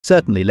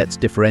Certainly, let's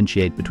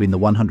differentiate between the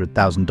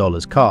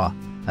 $100,000 car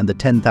and the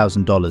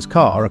 $10,000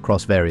 car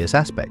across various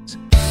aspects.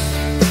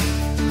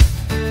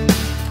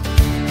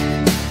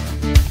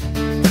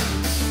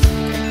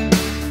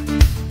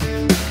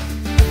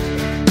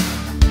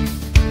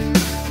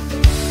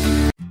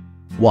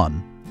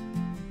 One.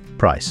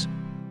 Price.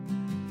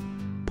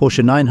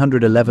 Porsche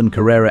 911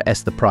 Carrera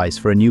S. The price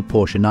for a new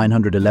Porsche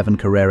 911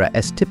 Carrera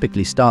S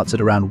typically starts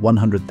at around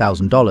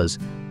 $100,000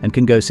 and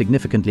can go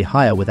significantly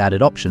higher with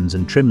added options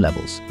and trim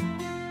levels.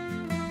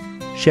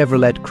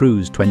 Chevrolet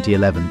Cruze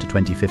 2011 to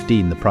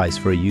 2015. The price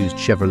for a used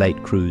Chevrolet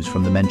Cruze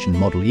from the mentioned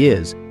model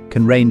years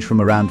can range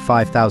from around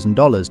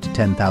 $5,000 to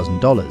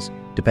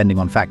 $10,000, depending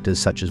on factors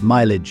such as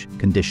mileage,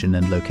 condition,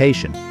 and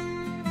location.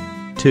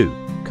 2.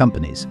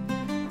 Companies.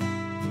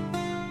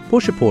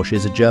 Porsche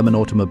is a German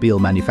automobile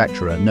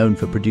manufacturer known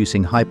for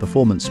producing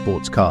high-performance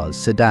sports cars,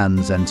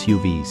 sedans, and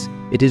SUVs.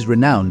 It is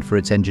renowned for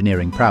its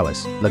engineering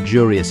prowess,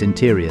 luxurious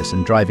interiors,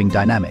 and driving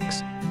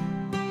dynamics.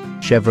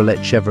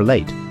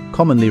 Chevrolet,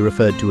 commonly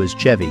referred to as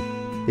Chevy,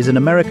 is an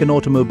American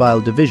automobile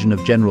division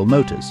of General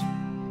Motors.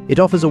 It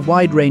offers a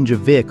wide range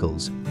of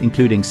vehicles,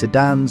 including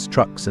sedans,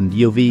 trucks, and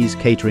SUVs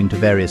catering to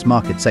various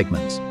market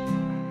segments.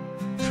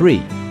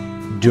 3.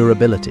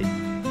 Durability.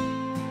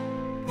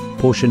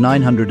 Porsche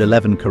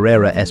 911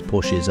 Carrera S.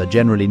 Porsches are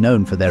generally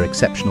known for their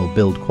exceptional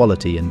build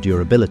quality and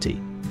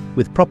durability.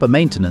 With proper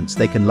maintenance,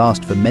 they can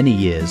last for many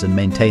years and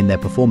maintain their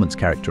performance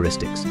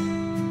characteristics.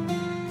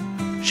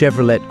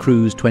 Chevrolet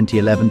Cruze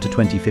 2011 to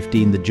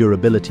 2015. The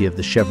durability of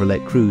the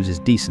Chevrolet Cruze is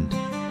decent,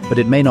 but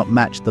it may not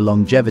match the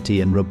longevity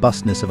and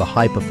robustness of a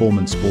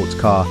high-performance sports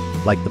car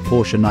like the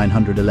Porsche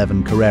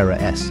 911 Carrera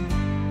S.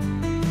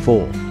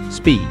 4.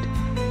 Speed.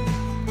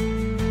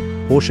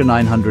 Porsche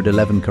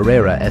 911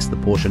 Carrera S. The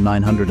Porsche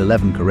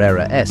 911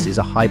 Carrera S is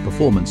a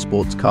high-performance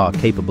sports car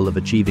capable of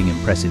achieving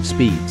impressive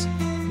speeds.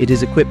 It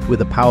is equipped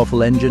with a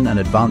powerful engine and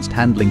advanced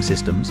handling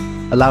systems,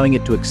 allowing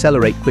it to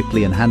accelerate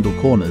quickly and handle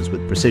corners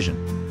with precision.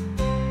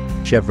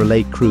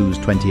 Chevrolet Cruze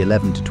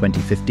 2011 to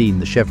 2015.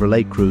 The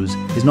Chevrolet Cruze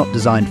is not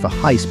designed for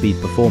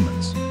high-speed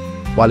performance.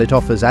 While it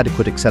offers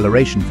adequate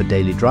acceleration for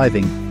daily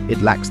driving,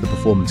 it lacks the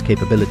performance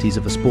capabilities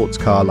of a sports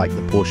car like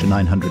the Porsche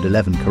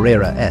 911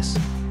 Carrera S.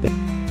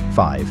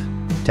 5.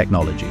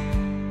 Technology.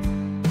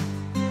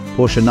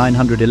 Porsche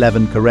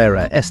 911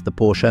 Carrera S. The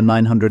Porsche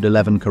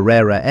 911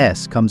 Carrera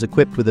S comes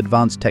equipped with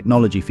advanced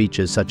technology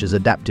features such as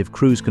adaptive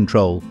cruise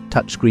control,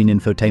 touchscreen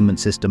infotainment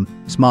system,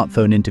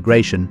 smartphone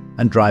integration,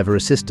 and driver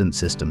assistance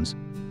systems.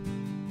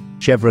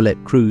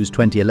 Chevrolet Cruze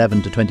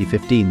 2011 to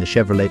 2015. The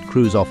Chevrolet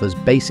Cruze offers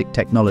basic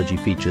technology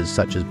features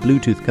such as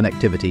Bluetooth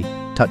connectivity,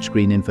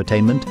 touchscreen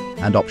infotainment,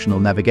 and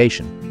optional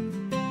navigation.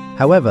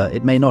 However,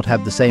 it may not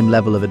have the same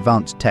level of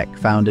advanced tech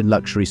found in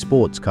luxury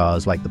sports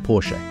cars like the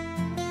Porsche.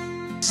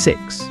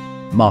 6.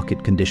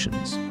 Market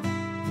conditions.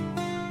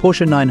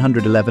 Porsche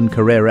 911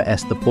 Carrera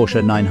S. The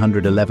Porsche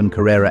 911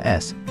 Carrera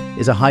S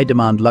is a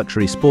high-demand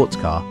luxury sports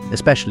car,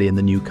 especially in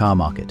the new car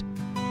market.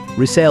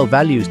 Resale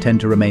values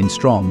tend to remain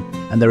strong,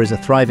 and there is a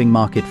thriving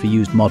market for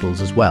used models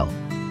as well.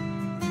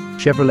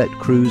 Chevrolet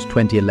Cruze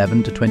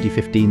 2011 to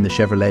 2015. The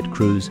Chevrolet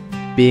Cruze,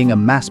 being a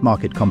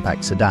mass-market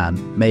compact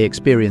sedan, may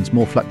experience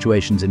more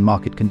fluctuations in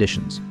market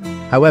conditions.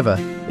 However,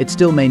 it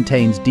still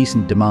maintains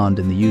decent demand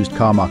in the used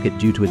car market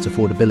due to its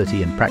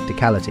affordability and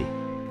practicality.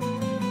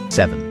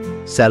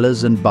 7.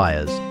 Sellers and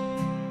buyers.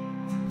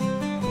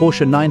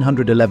 Porsche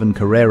 911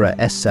 Carrera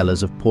S.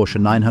 Sellers of Porsche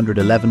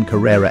 911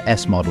 Carrera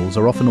S models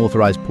are often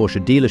authorized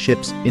Porsche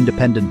dealerships,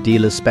 independent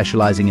dealers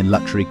specializing in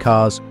luxury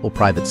cars, or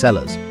private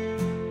sellers.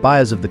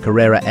 Buyers of the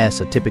Carrera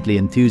S are typically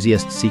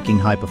enthusiasts seeking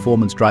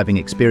high-performance driving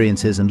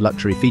experiences and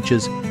luxury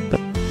features.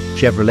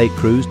 Chevrolet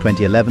Cruze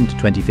 2011 to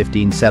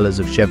 2015. Sellers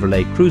of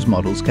Chevrolet Cruze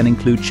models can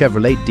include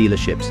Chevrolet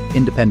dealerships,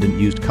 independent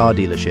used car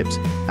dealerships,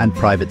 and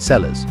private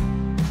sellers.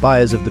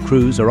 Buyers of the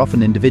Cruze are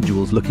often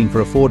individuals looking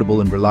for affordable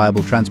and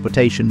reliable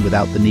transportation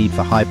without the need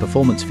for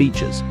high-performance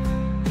features.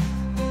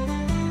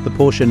 The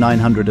Porsche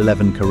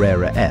 911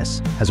 Carrera S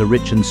has a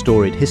rich and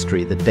storied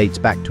history that dates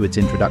back to its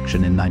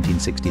introduction in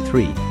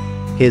 1963.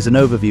 Here's an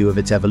overview of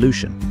its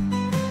evolution.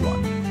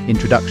 1.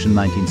 Introduction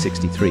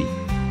 1963.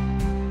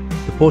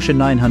 The Porsche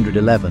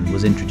 911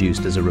 was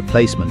introduced as a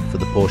replacement for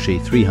the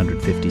Porsche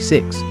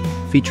 356,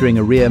 featuring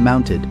a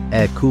rear-mounted,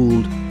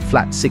 air-cooled,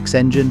 flat-six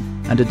engine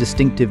and a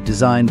distinctive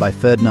design by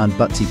Ferdinand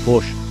Butzi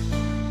Porsche.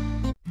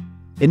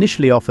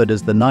 Initially offered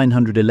as the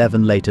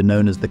 911, later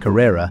known as the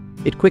Carrera,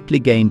 it quickly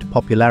gained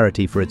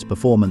popularity for its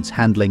performance,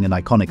 handling, and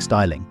iconic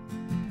styling.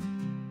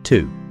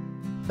 2.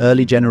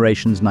 Early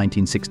generations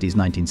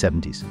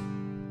 1960s-1970s.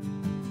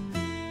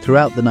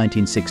 Throughout the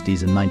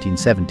 1960s and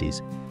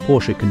 1970s,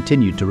 Porsche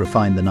continued to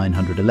refine the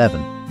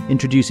 911,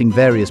 introducing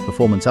various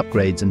performance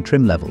upgrades and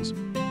trim levels.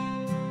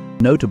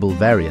 Notable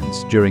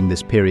variants during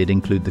this period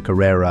include the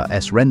Carrera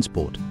S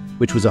Rennsport,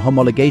 which was a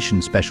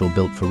homologation special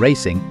built for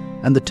racing,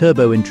 and the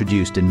Turbo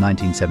introduced in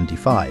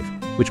 1975,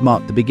 which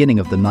marked the beginning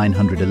of the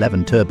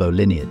 911 Turbo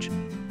lineage.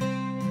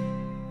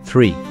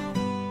 3.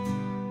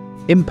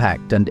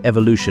 Impact and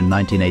evolution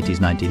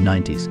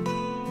 1980s-1990s.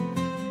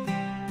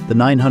 The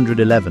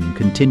 911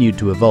 continued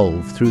to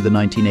evolve through the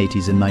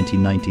 1980s and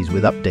 1990s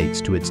with updates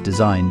to its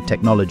design,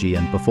 technology,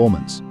 and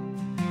performance.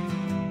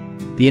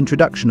 The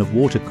introduction of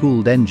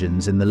water-cooled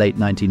engines in the late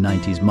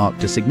 1990s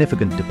marked a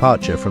significant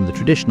departure from the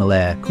traditional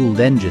air-cooled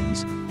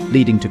engines,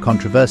 leading to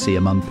controversy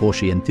among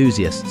Porsche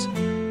enthusiasts.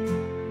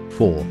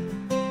 4.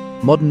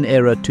 Modern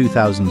era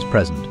 2000s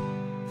present.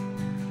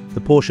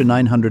 The Porsche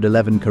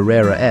 911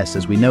 Carrera S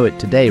as we know it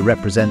today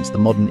represents the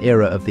modern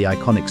era of the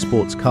iconic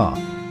sports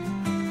car.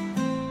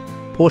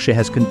 Porsche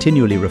has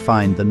continually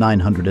refined the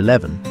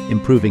 911,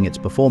 improving its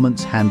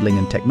performance, handling,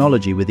 and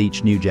technology with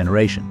each new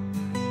generation.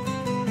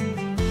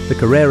 The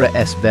Carrera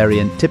S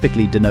variant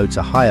typically denotes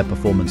a higher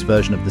performance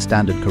version of the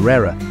standard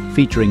Carrera,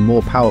 featuring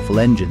more powerful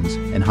engines,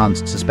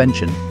 enhanced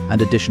suspension,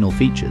 and additional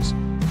features.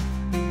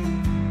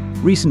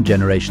 Recent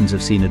generations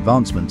have seen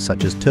advancements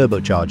such as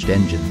turbocharged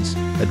engines,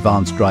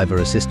 advanced driver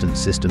assistance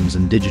systems,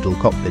 and digital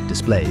cockpit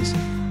displays.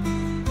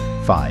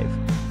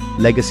 5.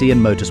 Legacy and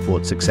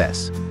motorsport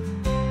success.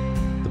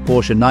 The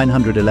Porsche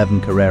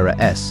 911 Carrera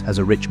S has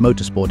a rich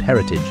motorsport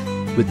heritage,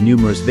 with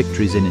numerous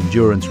victories in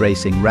endurance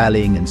racing,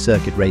 rallying, and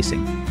circuit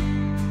racing.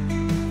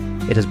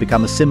 It has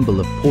become a symbol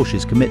of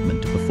Porsche's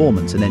commitment to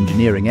performance and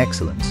engineering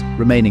excellence,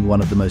 remaining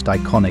one of the most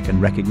iconic and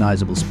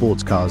recognizable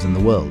sports cars in the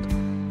world.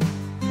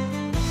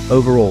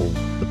 Overall,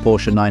 the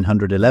Porsche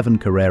 911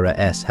 Carrera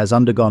S has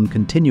undergone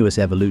continuous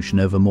evolution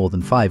over more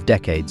than 5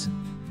 decades,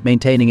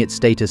 maintaining its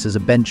status as a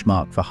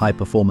benchmark for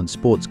high-performance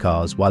sports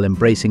cars while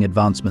embracing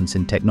advancements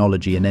in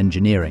technology and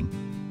engineering.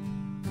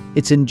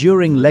 Its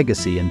enduring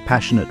legacy and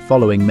passionate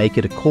following make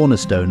it a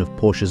cornerstone of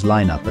Porsche's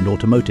lineup and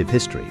automotive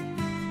history.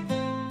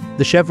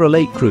 The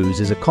Chevrolet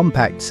Cruze is a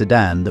compact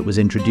sedan that was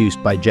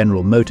introduced by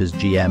General Motors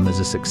GM as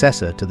a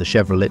successor to the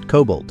Chevrolet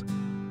Cobalt.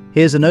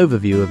 Here's an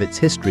overview of its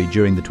history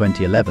during the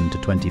 2011 to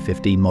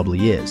 2015 model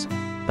years.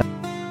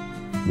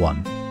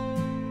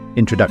 1.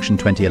 Introduction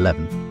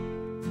 2011.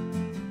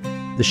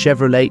 The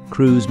Chevrolet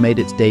Cruze made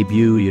its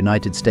debut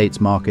United States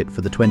market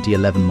for the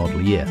 2011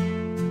 model year.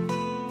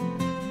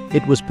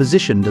 It was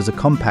positioned as a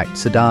compact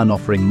sedan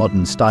offering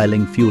modern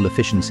styling, fuel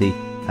efficiency,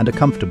 and a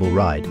comfortable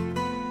ride.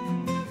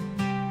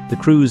 The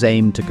Cruze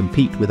aimed to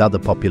compete with other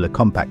popular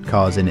compact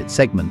cars in its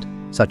segment,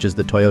 such as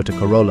the Toyota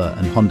Corolla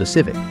and Honda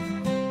Civic.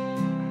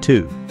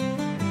 2.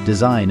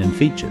 Design and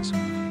features.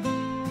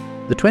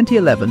 The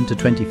 2011 to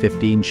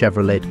 2015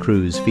 Chevrolet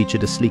Cruze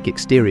featured a sleek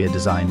exterior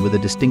design with a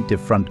distinctive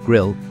front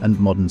grille and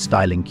modern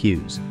styling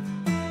cues.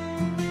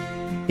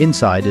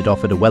 Inside, it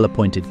offered a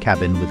well-appointed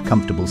cabin with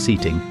comfortable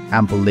seating,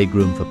 ample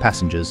legroom for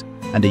passengers,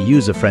 and a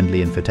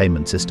user-friendly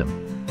infotainment system.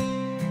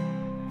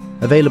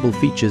 Available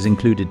features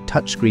included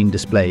touchscreen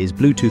displays,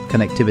 Bluetooth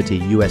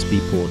connectivity, USB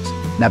ports,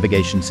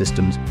 navigation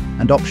systems,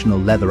 and optional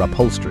leather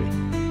upholstery.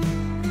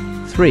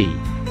 3.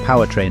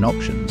 Powertrain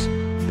options.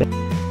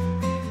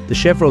 The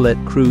Chevrolet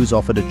Cruze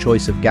offered a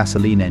choice of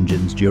gasoline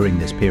engines during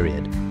this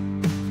period.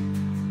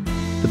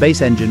 The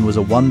base engine was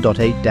a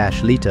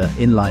 1.8-liter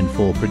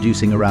inline-4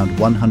 producing around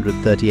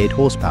 138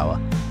 horsepower,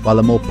 while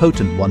a more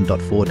potent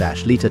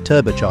 1.4-liter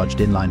turbocharged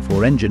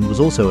inline-4 engine was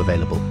also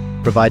available,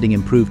 providing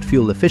improved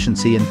fuel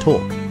efficiency and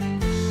torque.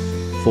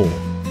 4.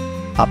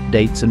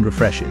 Updates and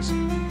refreshes.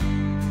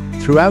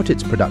 Throughout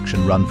its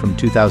production run from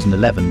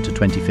 2011 to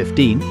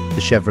 2015,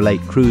 the Chevrolet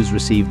Cruze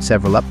received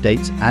several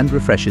updates and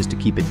refreshes to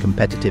keep it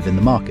competitive in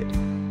the market.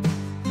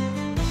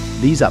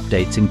 These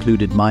updates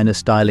included minor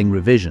styling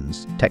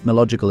revisions,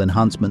 technological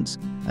enhancements,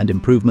 and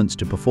improvements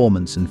to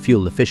performance and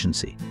fuel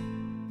efficiency.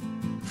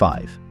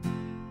 5.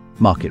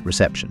 Market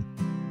reception.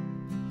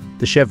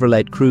 The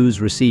Chevrolet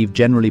Cruze received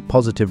generally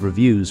positive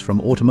reviews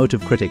from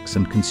automotive critics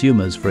and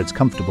consumers for its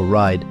comfortable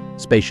ride,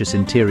 spacious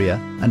interior,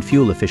 and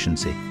fuel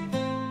efficiency.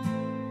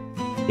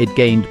 It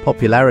gained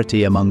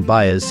popularity among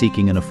buyers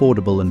seeking an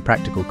affordable and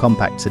practical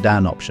compact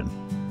sedan option.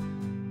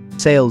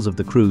 Sales of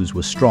the Cruze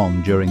were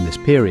strong during this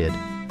period,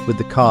 with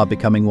the car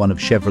becoming one of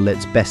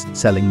Chevrolet's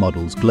best-selling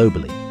models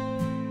globally.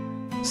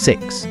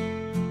 6.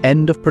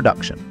 End of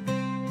production.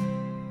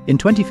 In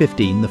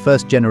 2015, the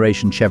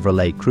first-generation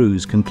Chevrolet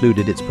Cruze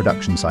concluded its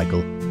production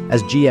cycle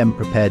as GM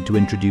prepared to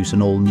introduce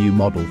an all-new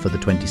model for the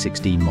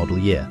 2016 model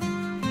year.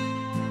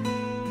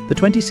 The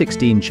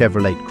 2016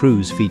 Chevrolet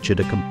Cruze featured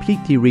a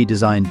completely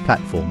redesigned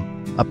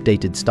platform,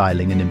 updated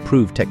styling, and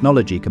improved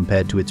technology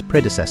compared to its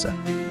predecessor.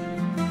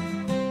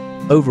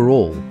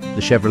 Overall,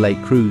 the Chevrolet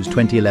Cruze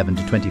 2011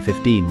 to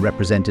 2015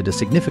 represented a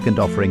significant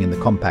offering in the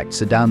compact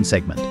sedan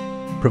segment,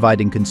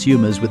 providing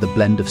consumers with a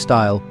blend of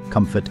style,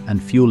 comfort, and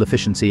fuel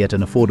efficiency at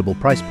an affordable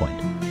price point.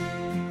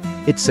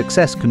 Its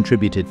success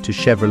contributed to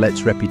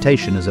Chevrolet's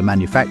reputation as a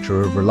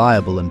manufacturer of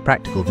reliable and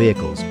practical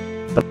vehicles.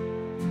 But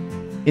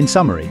in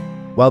summary,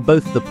 while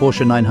both the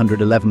Porsche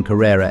 911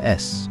 Carrera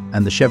S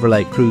and the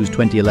Chevrolet Cruze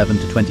 2011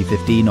 to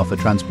 2015 offer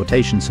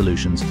transportation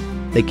solutions,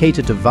 they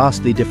cater to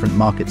vastly different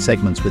market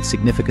segments with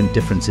significant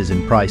differences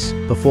in price,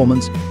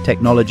 performance,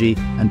 technology,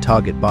 and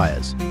target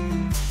buyers.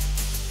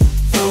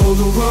 Though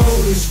the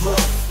road is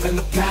rough and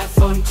the path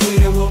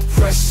unclear, we'll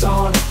press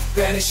on,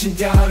 vanishing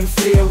down in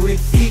fear.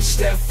 With each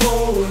step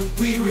forward,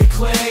 we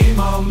reclaim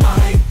our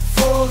mind.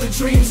 For the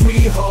dreams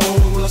we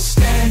hold, we'll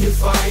stand and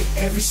fight.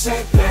 Every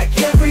setback,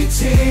 every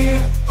tear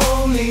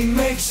only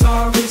makes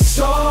our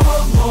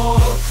resolve more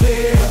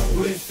clear.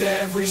 With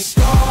every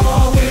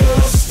scar,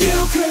 we'll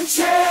still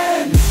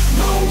contend.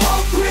 No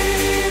one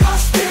quit, our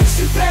spirits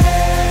to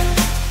bend.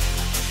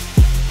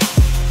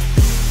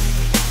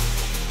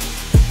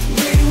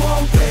 We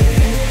won't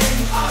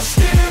bend, our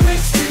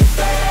spirits to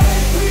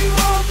bend. We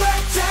won't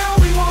back down,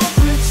 we won't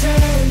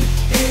pretend.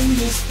 In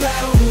this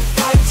battle, we'll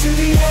fight to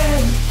the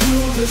end.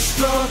 Through the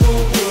struggle,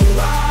 we'll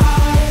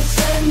rise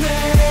and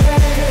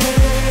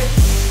then.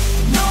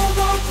 No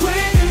more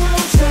quitting,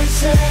 we'll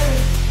transcend.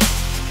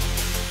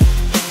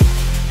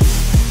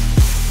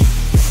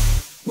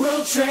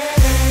 We'll trend.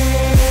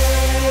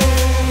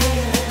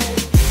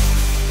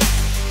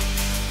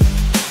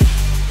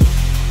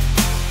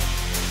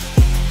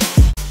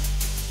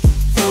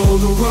 Though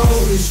the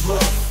road is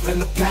rough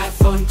and the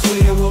path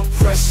unclear, we'll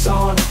press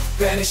on,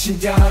 vanishing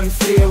down in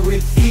fear.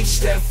 With each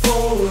step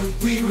forward,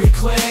 we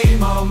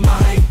reclaim our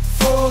might.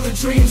 For the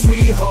dreams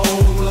we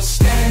hold, we'll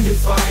stand and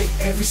fight.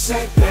 Every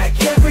setback,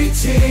 every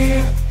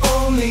tear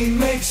only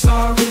makes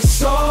our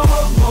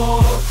resolve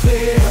more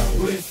clear.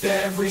 With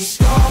every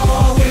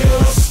scar,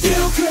 we'll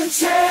still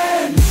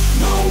contend.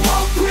 No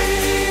one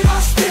quit,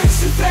 our spirits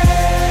to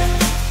bend.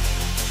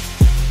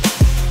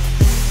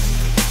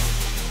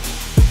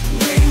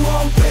 We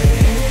won't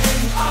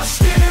bend, our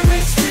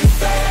spirits to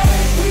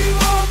bend. We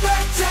won't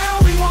back down,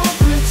 we won't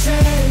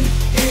pretend.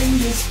 In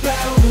this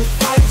battle, we'll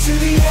fight to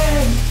the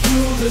end.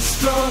 Through the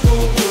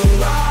struggle, we'll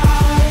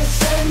rise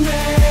and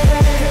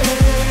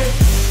then.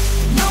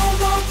 No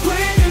more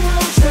quitting,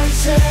 we'll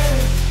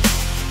transcend.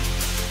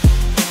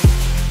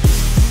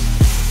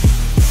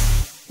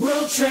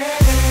 We'll trend.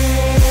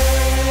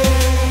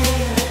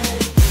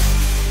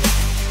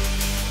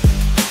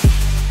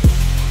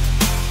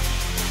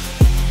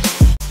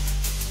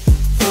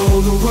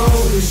 Though the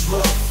road is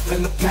rough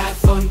and the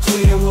path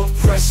unclear, we'll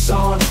press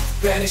on,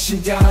 vanishing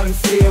down in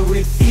fear.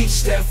 With each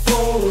step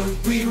forward,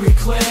 we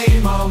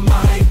reclaim our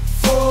might.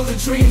 For the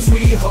dreams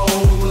we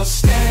hold, we'll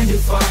stand and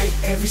fight.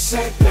 Every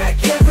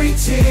setback, every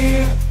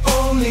tear